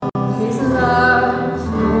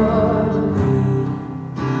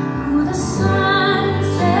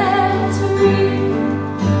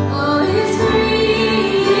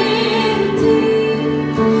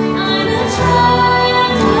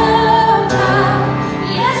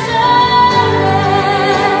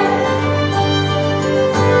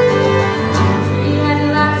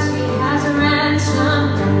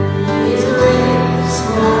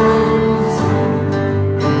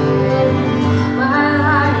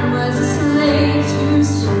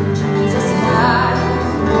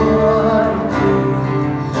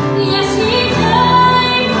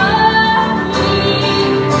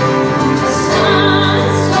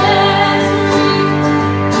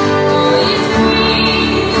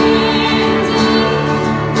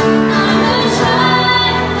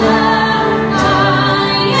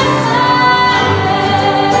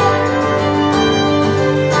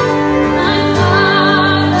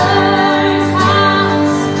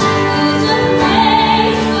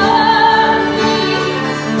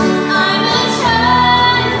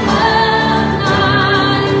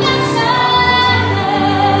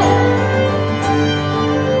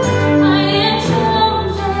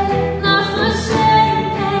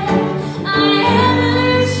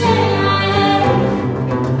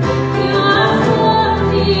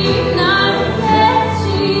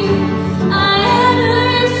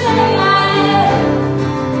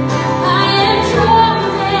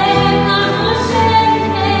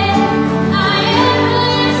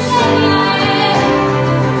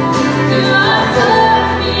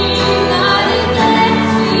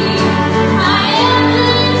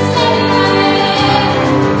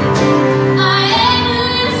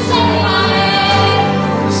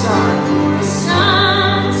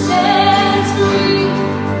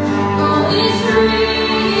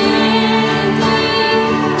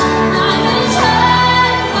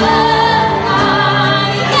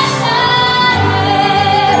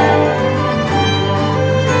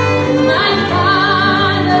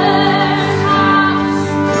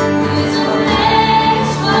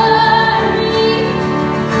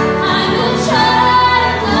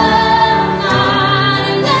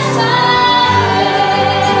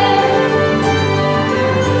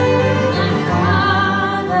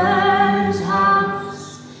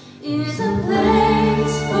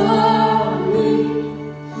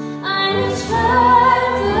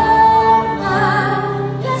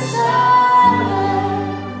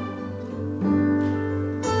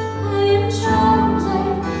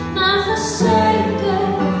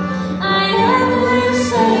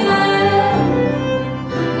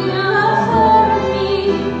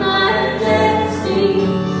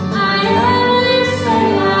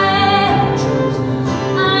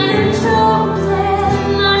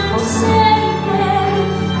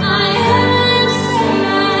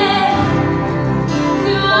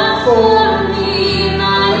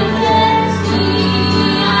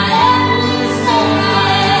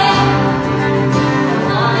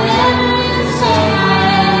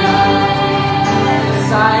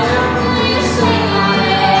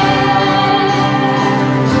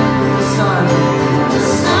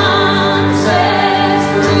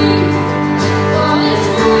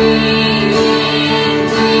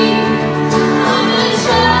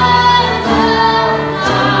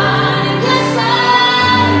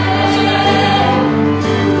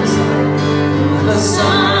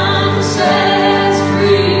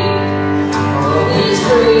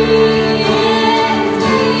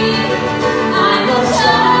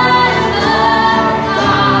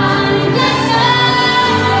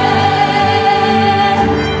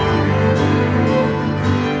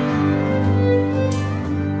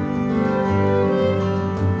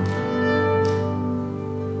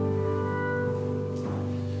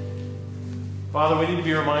Father, we need to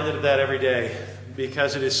be reminded of that every day,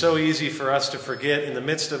 because it is so easy for us to forget in the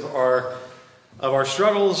midst of our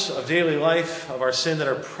struggles of daily life, of our sin, that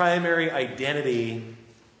our primary identity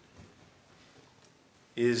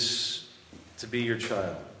is to be your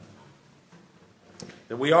child.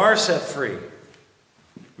 That we are set free.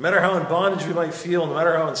 No matter how in bondage we might feel, no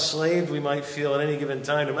matter how enslaved we might feel at any given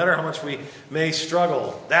time, no matter how much we may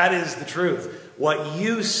struggle, that is the truth. What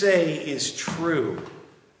you say is true,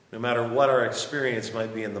 no matter what our experience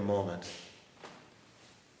might be in the moment.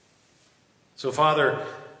 So, Father,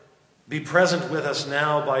 be present with us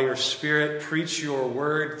now by your Spirit. Preach your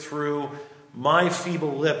word through my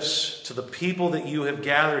feeble lips to the people that you have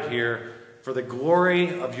gathered here for the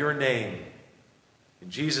glory of your name. In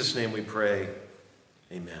Jesus' name we pray.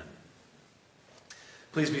 Amen.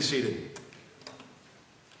 Please be seated.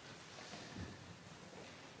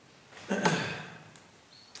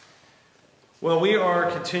 Well, we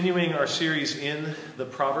are continuing our series in the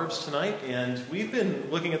Proverbs tonight, and we've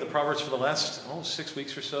been looking at the Proverbs for the last 6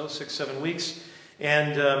 weeks or so, 6-7 weeks.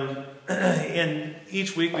 And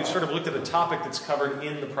each week we've sort of looked at a topic that's covered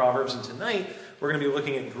in the Proverbs, and tonight we're going to be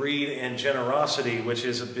looking at greed and generosity, which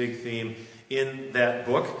is a big theme in that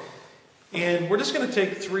book. And we're just going to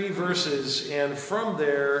take 3 verses and from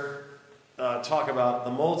there talk about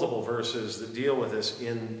the multiple verses that deal with this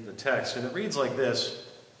in the text. And it reads like this: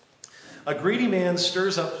 "A greedy man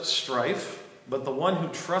stirs up strife, but the one who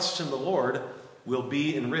trusts in the Lord will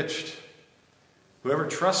be enriched. Whoever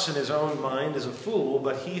trusts in his own mind is a fool,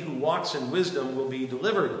 but he who walks in wisdom will be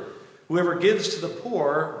delivered. Whoever gives to the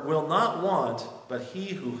poor will not want, but he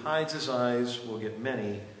who hides his eyes will get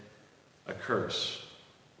many a curse."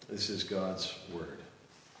 This is God's word.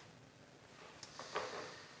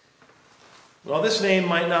 Well, this name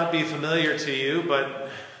might not be familiar to you, but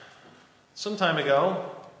some time ago,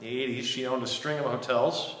 in the 80s, she owned a string of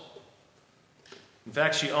hotels. In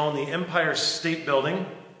fact, she owned the Empire State Building.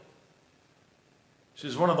 She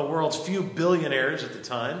was one of the world's few billionaires at the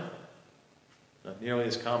time. Not nearly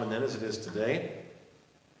as common then as it is today.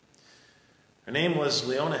 Her name was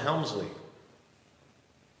Leona Helmsley.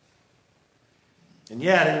 And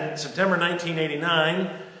yet, in September 1989,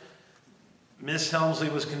 Miss Helmsley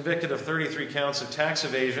was convicted of 33 counts of tax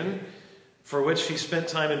evasion, for which she spent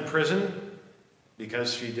time in prison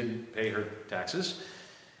because she didn't pay her taxes.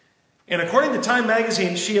 And according to Time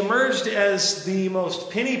magazine, she emerged as the most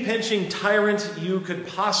penny-pinching tyrant you could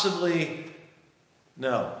possibly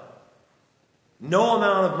know. No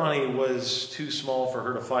amount of money was too small for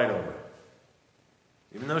her to fight over.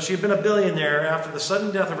 Even though she had been a billionaire, after the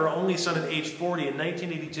sudden death of her only son at age 40 in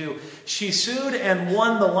 1982, she sued and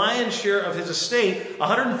won the lion's share of his estate,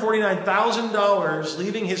 $149,000,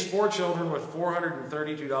 leaving his 4 children with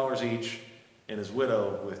 $432 each, and his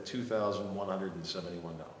widow with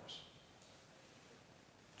 $2,171.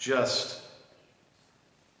 Just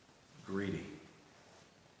greedy.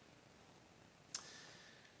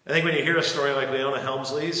 I think when you hear a story like Leona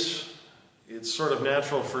Helmsley's, it's sort of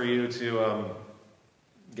natural for you to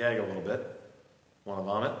gag a little bit, want to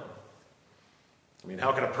vomit. I mean,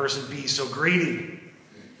 how can a person be so greedy?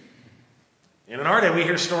 And in our day, we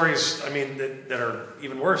hear stories, that are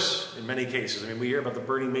even worse in many cases. We hear about the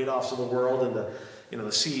Bernie Madoffs of the world and the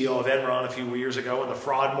CEO of Enron a few years ago and the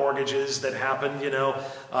fraud mortgages that happened,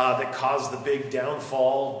 that caused the big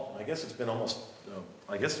downfall. I guess it's been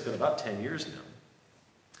about 10 years now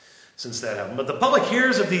since that happened. But the public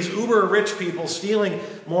hears of these uber-rich people stealing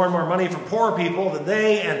more and more money from poorer people than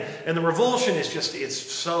they, and the revulsion is it's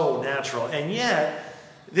so natural. And yet,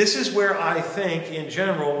 this is where I think, in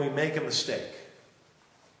general, we make a mistake.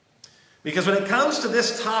 Because when it comes to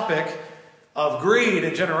this topic of greed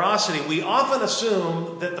and generosity, we often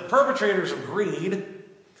assume that the perpetrators of greed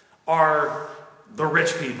are the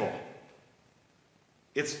rich people.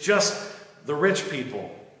 It's just the rich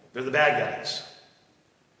people. They're the bad guys.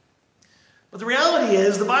 But the reality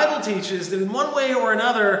is, the Bible teaches that in one way or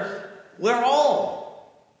another, we're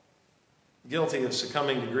all guilty of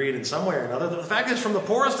succumbing to greed in some way or another. The fact is, from the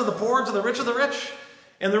poorest of the poor to the rich of the rich.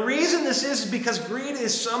 And the reason this is because greed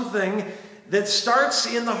is something that starts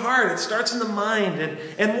in the heart. It starts in the mind.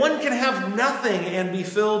 And one can have nothing and be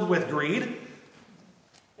filled with greed.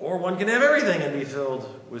 Or one can have everything and be filled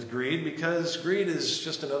with greed, because greed is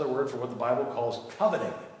just another word for what the Bible calls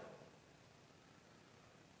coveting.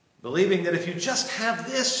 Believing that if you just have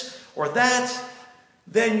this or that,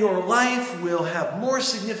 then your life will have more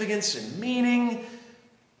significance and meaning.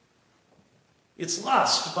 It's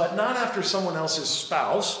lust, but not after someone else's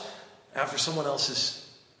spouse, after someone else's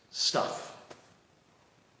stuff,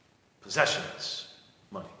 possessions,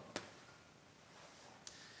 money.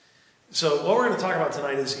 So what we're going to talk about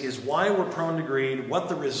tonight is why we're prone to greed, what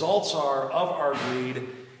the results are of our greed,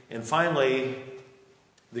 and finally,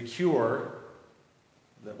 the cure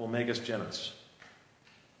that will make us generous.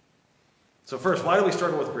 So first, why do we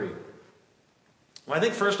struggle with greed? Well, I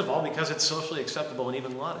think first of all, because it's socially acceptable and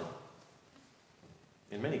even lauded.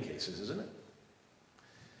 In many cases, isn't it?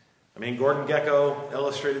 I mean, Gordon Gekko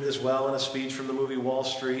illustrated this well in a speech from the movie Wall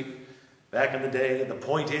Street back in the day. The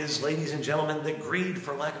point is, ladies and gentlemen, that greed,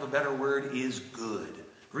 for lack of a better word, is good.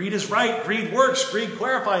 Greed is right. Greed works. Greed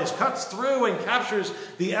clarifies, cuts through, and captures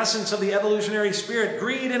the essence of the evolutionary spirit.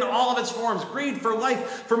 Greed in all of its forms. Greed for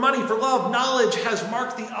life, for money, for love, knowledge has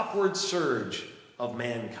marked the upward surge of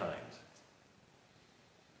mankind.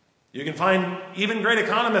 You can find even great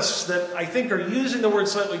economists that I think are using the word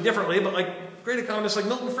slightly differently, but like great economists like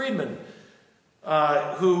Milton Friedman,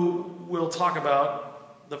 who will talk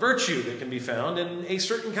about the virtue that can be found in a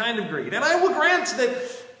certain kind of greed. And I will grant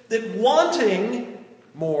that wanting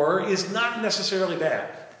more is not necessarily bad.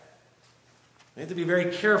 We have to be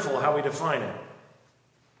very careful how we define it.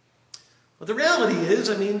 But the reality is,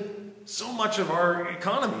 I mean, so much of our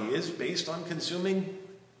economy is based on consuming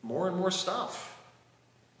more and more stuff.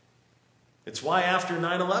 It's why after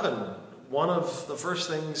 9/11, one of the first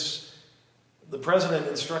things the president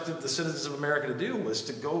instructed the citizens of America to do was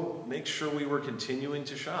to go make sure we were continuing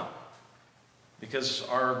to shop. Because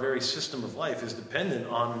our very system of life is dependent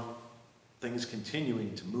on things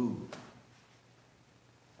continuing to move.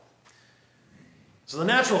 So the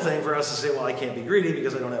natural thing for us to say, well, I can't be greedy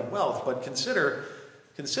because I don't have wealth. But consider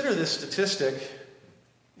this statistic.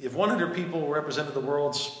 If 100 people represented the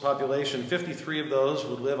world's population, 53 of those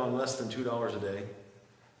would live on less than $2 a day.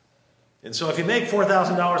 And so if you make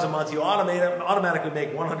 $4,000 a month, you automatically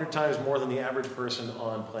make 100 times more than the average person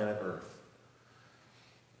on planet Earth.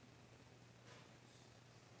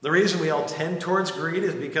 The reason we all tend towards greed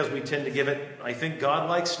is because we tend to give it, I think,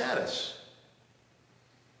 godlike status.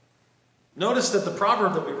 Notice that the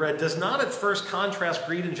proverb that we read does not at first contrast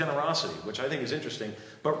greed and generosity, which I think is interesting,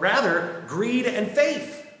 but rather greed and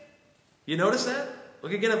faith. You notice that?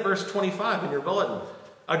 Look again at verse 25 in your bulletin.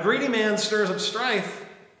 A greedy man stirs up strife,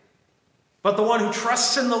 but the one who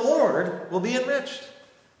trusts in the Lord will be enriched.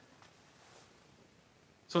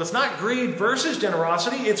 So it's not greed versus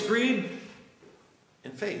generosity, it's greed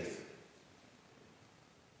and faith.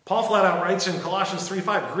 Paul flat out writes in Colossians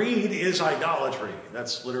 3:5, greed is idolatry.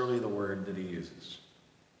 That's literally the word that he uses.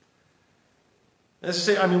 That's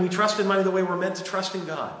to say, we trust in money the way we're meant to trust in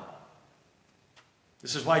God.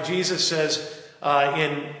 This is why Jesus says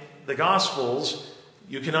in the Gospels,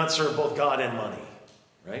 you cannot serve both God and money,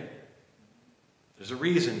 right? There's a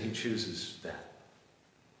reason he chooses that.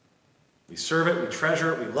 We serve it, we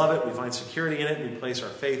treasure it, we love it, we find security in it, and we place our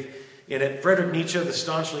faith in it. Friedrich Nietzsche, the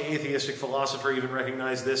staunchly atheistic philosopher, even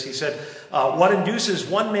recognized this. He said, what induces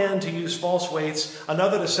one man to use false weights,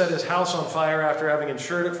 another to set his house on fire after having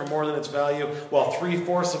insured it for more than its value, while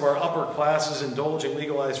 3/4 of our upper classes indulge in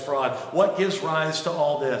legalized fraud? What gives rise to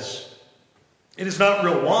all this? It is not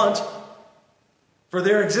real want, for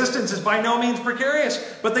their existence is by no means precarious,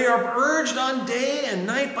 but they are urged on day and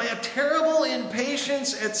night by a terrible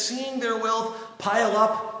impatience at seeing their wealth pile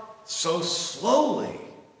up so slowly,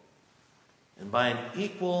 and by an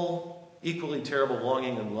equally terrible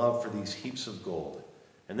longing and love for these heaps of gold.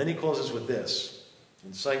 And then he closes with this,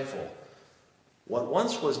 insightful. What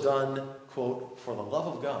once was done, quote, for the love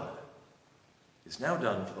of God, is now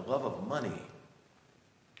done for the love of money,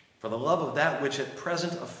 for the love of that which at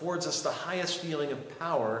present affords us the highest feeling of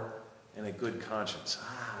power and a good conscience.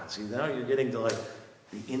 See, now you're getting to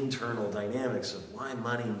the internal dynamics of why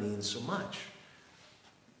money means so much.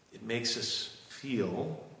 It makes us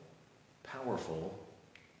feel powerful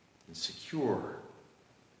and secure.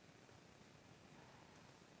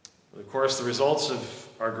 Of course, the results of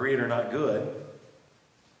our greed are not good.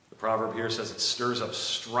 The proverb here says it stirs up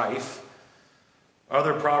strife.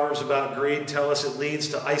 Other proverbs about greed tell us it leads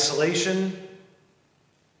to isolation,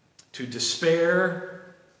 to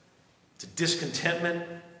despair, to discontentment,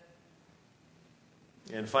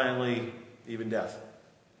 and finally, even death.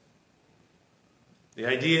 The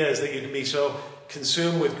idea is that you can be so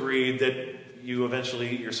consumed with greed that you eventually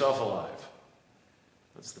eat yourself alive.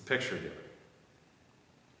 That's the picture here.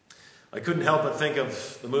 I couldn't help but think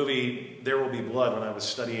of the movie There Will Be Blood when I was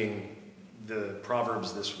studying the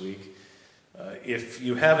Proverbs this week. If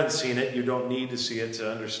you haven't seen it, you don't need to see it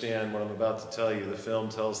to understand what I'm about to tell you. The film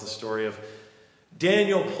tells the story of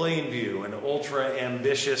Daniel Plainview, an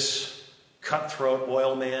ultra-ambitious, cutthroat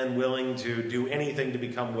oil man willing to do anything to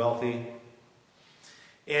become wealthy.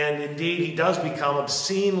 And indeed, he does become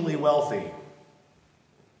obscenely wealthy,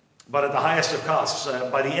 but at the highest of costs.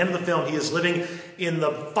 By the end of the film, he is living in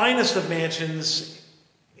the finest of mansions,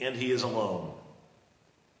 and he is alone.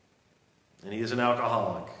 And he is an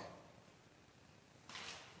alcoholic.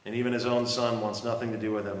 And even his own son wants nothing to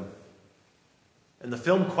do with him. And the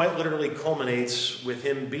film quite literally culminates with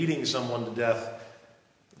him beating someone to death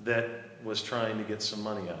that was trying to get some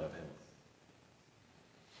money out of him.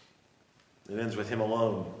 It ends with him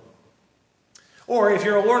alone. Or if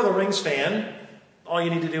you're a Lord of the Rings fan, all you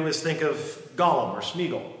need to do is think of Gollum or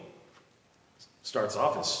Smeagol. Starts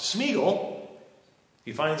off as Smeagol.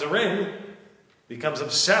 He finds a ring, becomes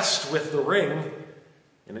obsessed with the ring,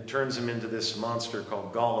 and it turns him into this monster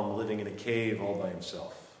called Gollum living in a cave all by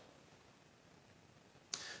himself.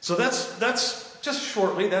 So that's just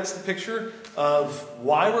shortly, that's the picture of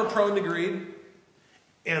why we're prone to greed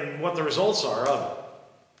and what the results are of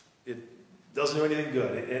it. It doesn't do anything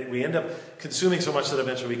good. We end up consuming so much that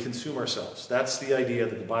eventually we consume ourselves. That's the idea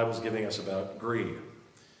that the Bible's giving us about greed.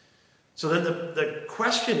 So then the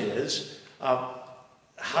question is, how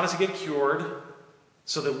does it get cured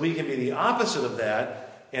so that we can be the opposite of that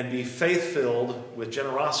and be faith-filled with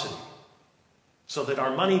generosity? So that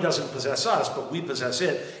our money doesn't possess us, but we possess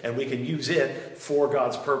it, and we can use it for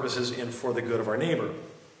God's purposes and for the good of our neighbor.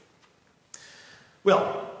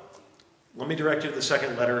 Well, let me direct you to the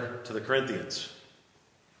second letter to the Corinthians.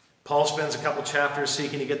 Paul spends a couple chapters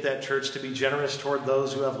seeking to get that church to be generous toward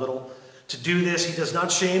those who have little. To do this, he does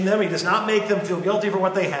not shame them. He does not make them feel guilty for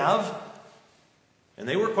what they have. And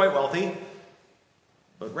they were quite wealthy.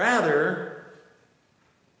 But rather,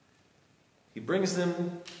 he brings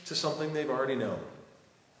them to something they've already known.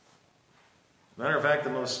 Matter of fact, the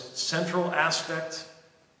most central aspect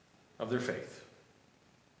of their faith.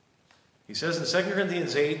 He says in 2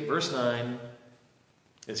 Corinthians 8, verse 9,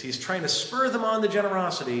 as he's trying to spur them on to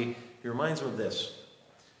generosity, he reminds them of this.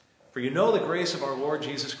 For you know the grace of our Lord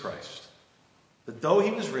Jesus Christ, that though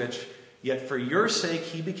he was rich, yet for your sake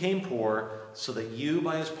he became poor, so that you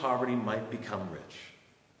by his poverty might become rich.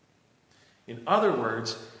 In other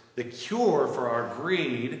words, the cure for our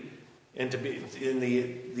greed and to be in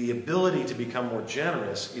the ability to become more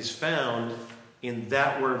generous is found in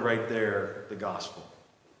that word right there, the gospel.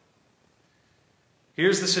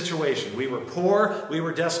 Here's the situation. We were poor, we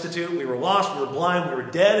were destitute, we were lost, we were blind, we were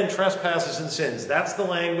dead in trespasses and sins. That's the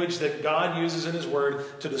language that God uses in his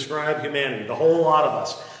word to describe humanity, the whole lot of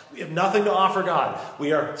us. We have nothing to offer God.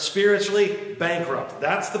 We are spiritually bankrupt.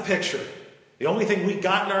 That's the picture. The only thing we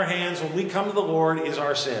got in our hands when we come to the Lord is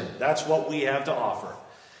our sin. That's what we have to offer.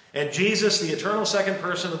 And Jesus, the eternal second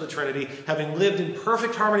person of the Trinity, having lived in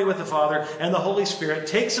perfect harmony with the Father and the Holy Spirit,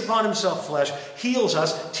 takes upon himself flesh, heals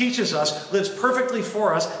us, teaches us, lives perfectly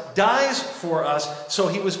for us, dies for us, so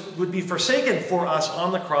he would be forsaken for us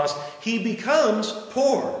on the cross. He becomes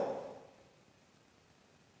poor.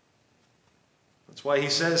 That's why he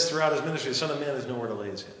says throughout his ministry, the Son of Man has nowhere to lay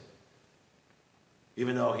his head.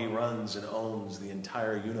 Even though he runs and owns the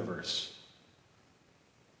entire universe.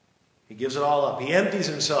 He gives it all up. He empties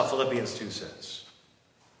himself, Philippians 2 says,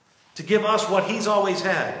 to give us what he's always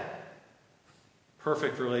had.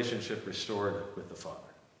 Perfect relationship restored with the Father.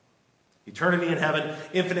 Eternity in heaven,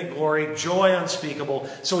 infinite glory, joy unspeakable.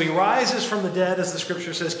 So he rises from the dead, as the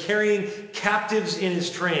scripture says, carrying captives in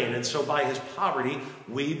his train. And so by his poverty,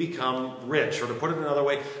 we become rich. Or to put it another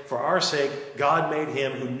way, for our sake, God made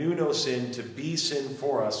him who knew no sin to be sin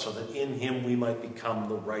for us, so that in him we might become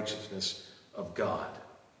the righteousness of God.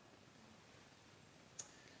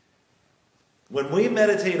 When we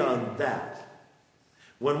meditate on that,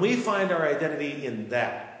 when we find our identity in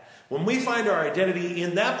that, when we find our identity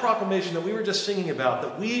in that proclamation that we were just singing about,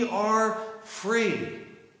 that we are free,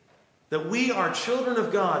 that we are children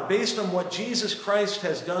of God based on what Jesus Christ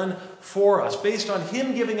has done for us, based on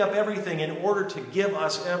him giving up everything in order to give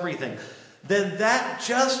us everything, then that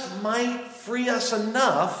just might free us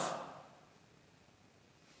enough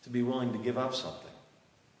to be willing to give up something.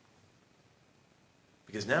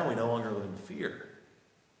 Because now we no longer live in fear,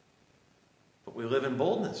 but we live in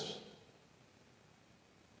boldness.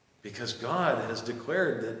 Because God has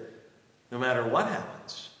declared that no matter what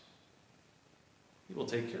happens, He will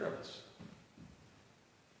take care of us.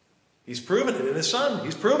 He's proven it in His Son.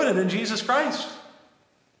 He's proven it in Jesus Christ.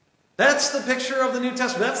 That's the picture of the New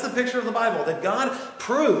Testament. That's the picture of the Bible. That God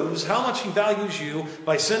proves how much He values you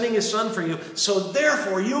by sending His Son for you. So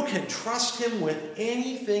therefore you can trust Him with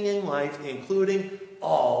anything in life, including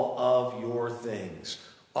all of your things.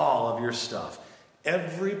 All of your stuff.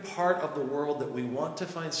 Every part of the world that we want to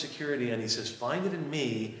find security in, He says, find it in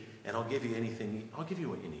me, and I'll give you anything. I'll give you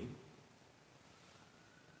what you need.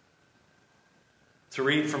 To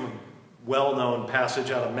read from a well-known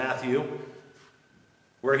passage out of Matthew,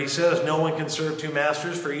 where He says, no one can serve two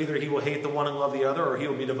masters, for either he will hate the one and love the other, or he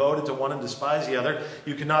will be devoted to one and despise the other.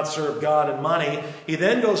 You cannot serve God and money. He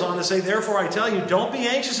then goes on to say, therefore I tell you, don't be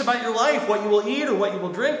anxious about your life, what you will eat or what you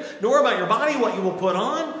will drink, nor about your body, what you will put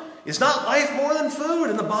on. Is not life more than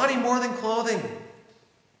food, and the body more than clothing?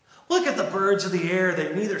 Look at the birds of the air.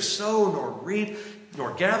 They neither sow nor reap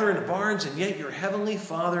nor gather into barns, and yet your heavenly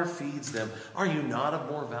Father feeds them. Are you not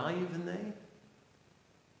of more value than they? Do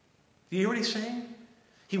you hear what He's saying?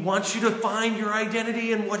 He wants you to find your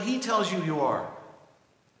identity in what He tells you you are.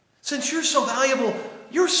 Since you're so valuable,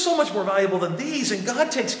 you're so much more valuable than these, and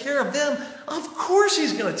God takes care of them. Of course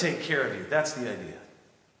He's going to take care of you. That's the idea.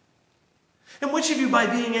 And which of you, by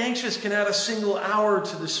being anxious, can add a single hour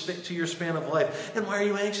to your span of life? And why are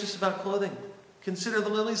you anxious about clothing? Consider the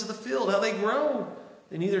lilies of the field, how they grow.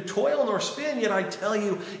 They neither toil nor spin, yet I tell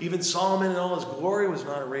you, even Solomon in all his glory was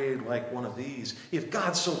not arrayed like one of these. If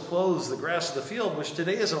God so clothes the grass of the field, which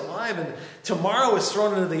today is alive and tomorrow is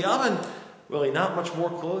thrown into the oven, will He not much more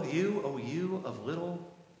clothe you, O you of little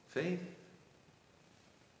faith?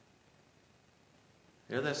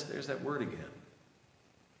 There's that word again.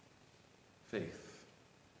 Faith.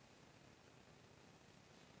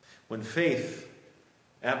 When faith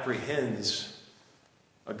apprehends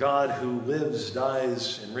a God who lives,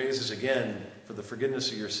 dies, and raises again for the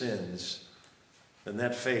forgiveness of your sins, then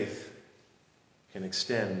that faith can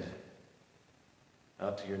extend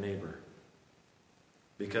out to your neighbor.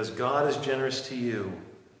 Because God is generous to you,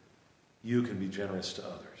 you can be generous to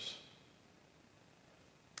others.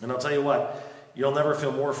 And I'll tell you what, you'll never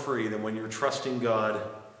feel more free than when you're trusting God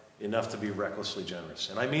enough to be recklessly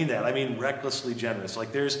generous. And I mean that. I mean recklessly generous.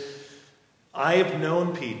 I have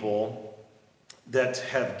known people that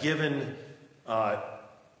have given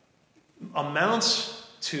amounts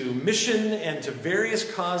to mission and to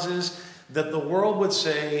various causes that the world would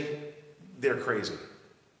say they're crazy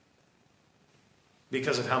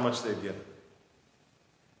because of how much they've given.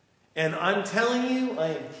 And I am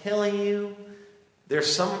telling you, they're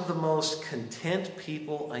some of the most content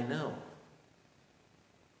people I know.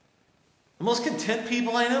 The most content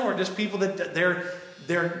people I know are just people that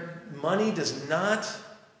their money does not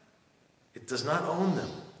own them.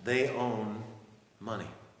 They own money.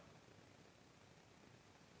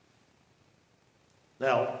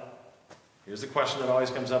 Now, here's the question that always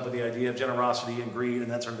comes up with the idea of generosity and greed and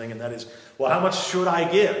that sort of thing, and that is, well, how much should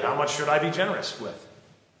I give? How much should I be generous with?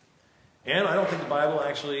 And I don't think the Bible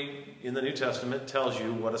actually, in the New Testament, tells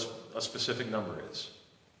you what a specific number is.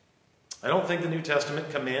 I don't think the New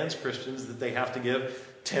Testament commands Christians that they have to give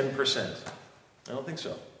 10%. I don't think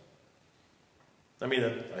so. I mean,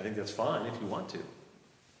 I think that's fine if you want to.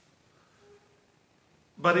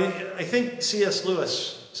 But I think C.S.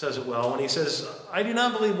 Lewis says it well when he says, I do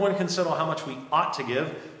not believe one can settle how much we ought to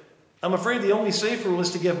give. I'm afraid the only safe rule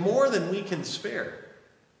is to give more than we can spare.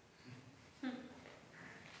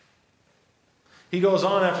 He goes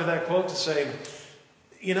on after that quote to say,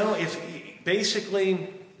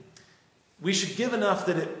 basically, we should give enough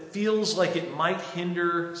that it feels like it might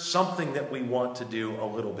hinder something that we want to do a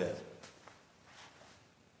little bit.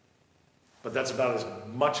 But that's about as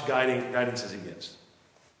much guidance as he gives.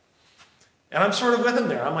 And I'm sort of with him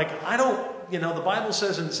there. I'm like, the Bible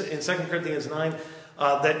says in 2 Corinthians 9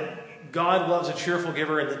 that God loves a cheerful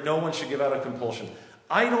giver and that no one should give out of compulsion.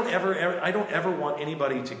 I don't ever want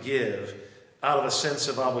anybody to give out of a sense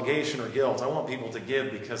of obligation or guilt. I want people to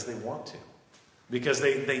give because they want to. Because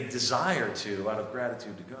they desire to out of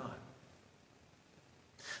gratitude to God.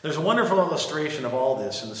 There's a wonderful illustration of all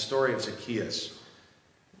this in the story of Zacchaeus.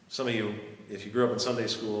 Some of you, if you grew up in Sunday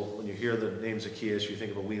school, when you hear the name Zacchaeus, you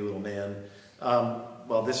think of a wee little man.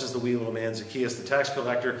 Well, this is the wee little man, Zacchaeus, the tax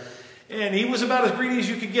collector. And he was about as greedy as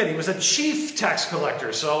you could get. He was a chief tax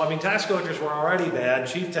collector. So, tax collectors were already bad.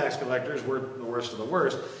 Chief tax collectors were the worst of the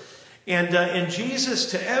worst. And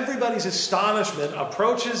Jesus, to everybody's astonishment,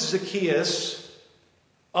 approaches Zacchaeus,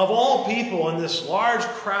 of all people in this large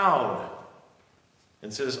crowd,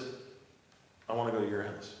 and says, I want to go to your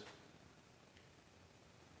house.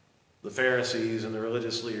 The Pharisees and the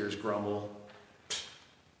religious leaders grumble.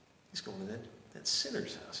 He's going to that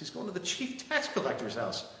sinner's house. He's going to the chief tax collector's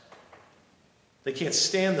house. They can't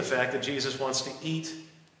stand the fact that Jesus wants to eat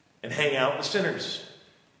and hang out with sinners.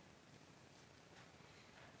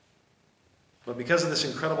 But because of this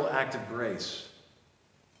incredible act of grace,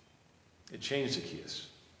 it changed Zacchaeus.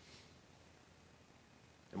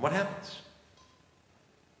 And what happens?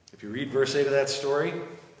 If you read verse 8 of that story,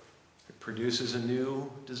 it produces a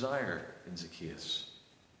new desire in Zacchaeus.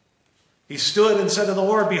 He stood and said to the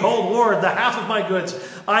Lord, Behold, Lord, the half of my goods,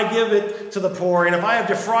 I give it to the poor, and if I have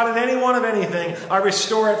defrauded anyone of anything, I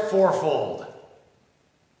restore it fourfold.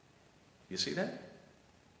 You see that?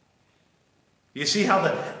 You see how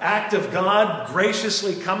the act of God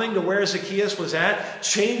graciously coming to where Zacchaeus was at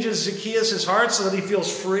changes Zacchaeus' heart so that he feels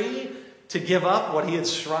free to give up what he had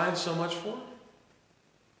strived so much for?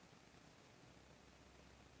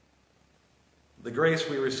 The grace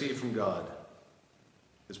we receive from God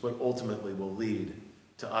is what ultimately will lead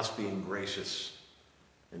to us being gracious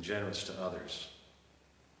and generous to others.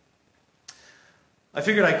 I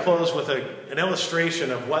figured I'd close with an illustration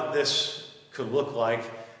of what this could look like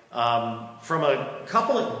from a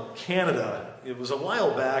couple in Canada. It was a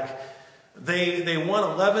while back. They won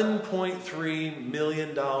 $11.3 million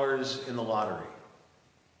in the lottery.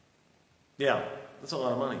 Yeah, that's a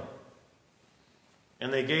lot of money.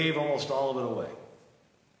 And they gave almost all of it away.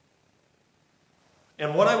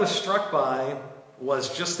 And what I was struck by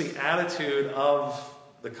was just the attitude of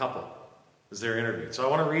the couple as they're interviewed. So I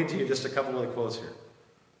want to read to you just a couple of the quotes here.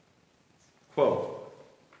 Quote,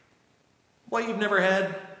 what you've never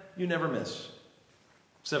had, you never miss.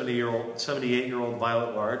 78-year-old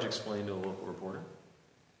Violet Large explained to a local reporter.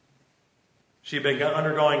 She had been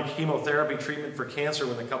undergoing chemotherapy treatment for cancer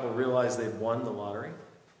when the couple realized they'd won the lottery.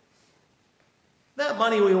 That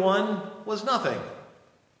money we won was nothing,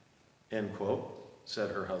 end quote,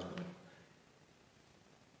 said her husband.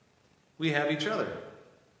 We have each other,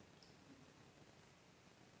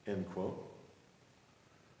 end quote.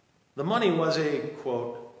 The money was a,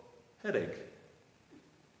 quote, headache,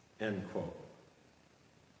 end quote.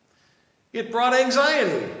 It brought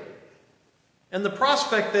anxiety and the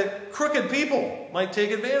prospect that crooked people might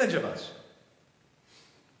take advantage of us.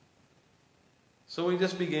 So we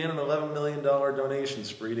just began an $11 million donation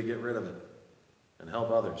spree to get rid of it and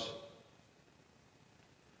help others.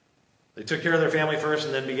 They took care of their family first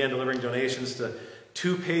and then began delivering donations to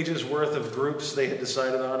 2 pages worth of groups they had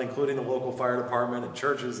decided on, including the local fire department and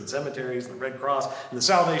churches and cemeteries and the Red Cross and the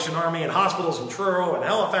Salvation Army and hospitals in Truro and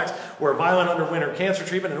Halifax where Violent underwent cancer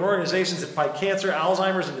treatment and organizations that fight cancer,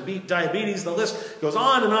 Alzheimer's, and diabetes. The list goes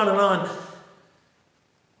on and on and on.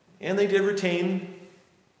 And they did retain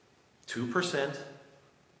 2%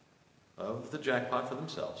 of the jackpot for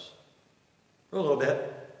themselves. For a little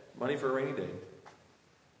bit. Money for a rainy day.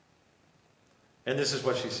 And this is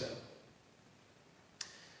what she said.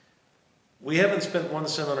 We haven't spent 1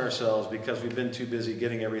 cent on ourselves because we've been too busy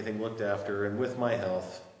getting everything looked after, and with my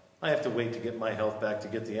health, I have to wait to get my health back to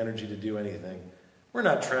get the energy to do anything. We're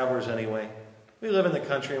not travelers anyway. We live in the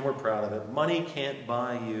country and we're proud of it. Money can't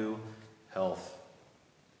buy you health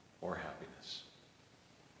or happiness.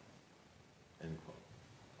 End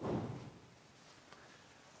quote.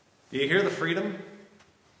 Do you hear the freedom?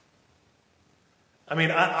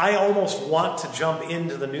 I almost want to jump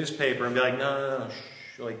into the newspaper and be like, no,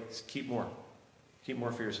 shh, keep more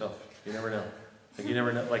for yourself. You never know. You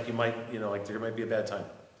never know, you might, there might be a bad time.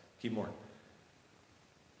 Keep more.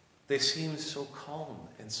 They seem so calm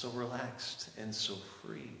and so relaxed and so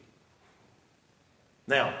free.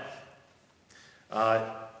 Now,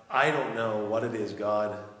 I don't know what it is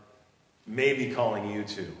God may be calling you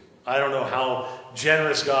to. I don't know how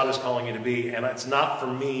generous God is calling you to be, and it's not for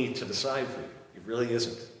me to decide for you. It really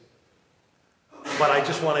isn't. But I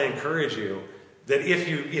just want to encourage you that if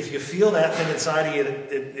you feel that thing inside of you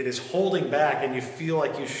that it is holding back and you feel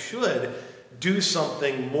like you should do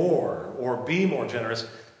something more or be more generous,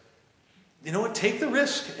 you know what? Take the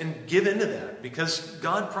risk and give into that because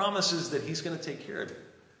God promises that He's going to take care of you.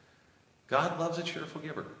 God loves a cheerful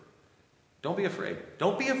giver. Don't be afraid.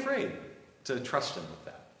 Don't be afraid to trust Him with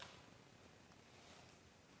that.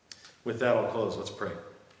 With that, I'll close. Let's pray.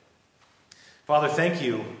 Father, thank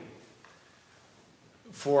you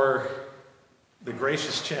for the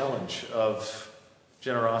gracious challenge of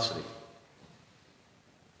generosity.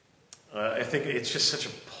 I think it's just such a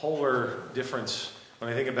polar difference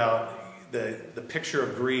when I think about the picture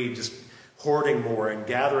of greed, just hoarding more and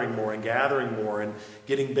gathering more and gathering more and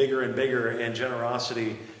getting bigger and bigger, and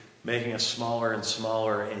generosity making us smaller and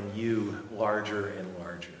smaller and you larger and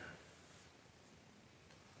larger.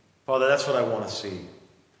 Father, that's what I want to see.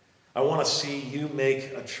 I want to see you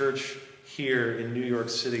make a church here in New York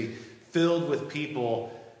City filled with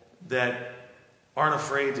people that aren't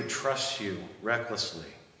afraid to trust you recklessly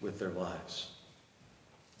with their lives.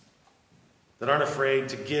 That aren't afraid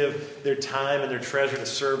to give their time and their treasure to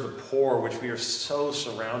serve the poor, which we are so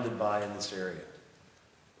surrounded by in this area.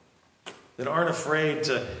 That aren't afraid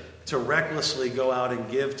to recklessly go out and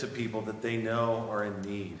give to people that they know are in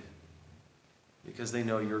need, because they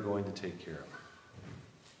know you're going to take care of them.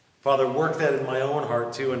 Father, work that in my own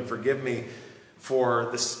heart too, and forgive me for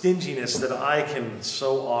the stinginess that I can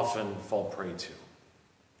so often fall prey to.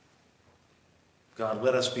 God,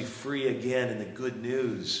 let us be free again in the good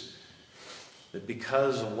news that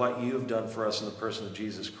because of what you have done for us in the person of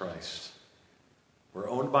Jesus Christ, we're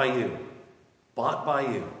owned by you, bought by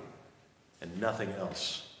you, and nothing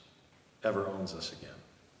else ever owns us again.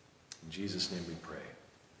 In Jesus' name we pray.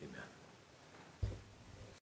 Amen.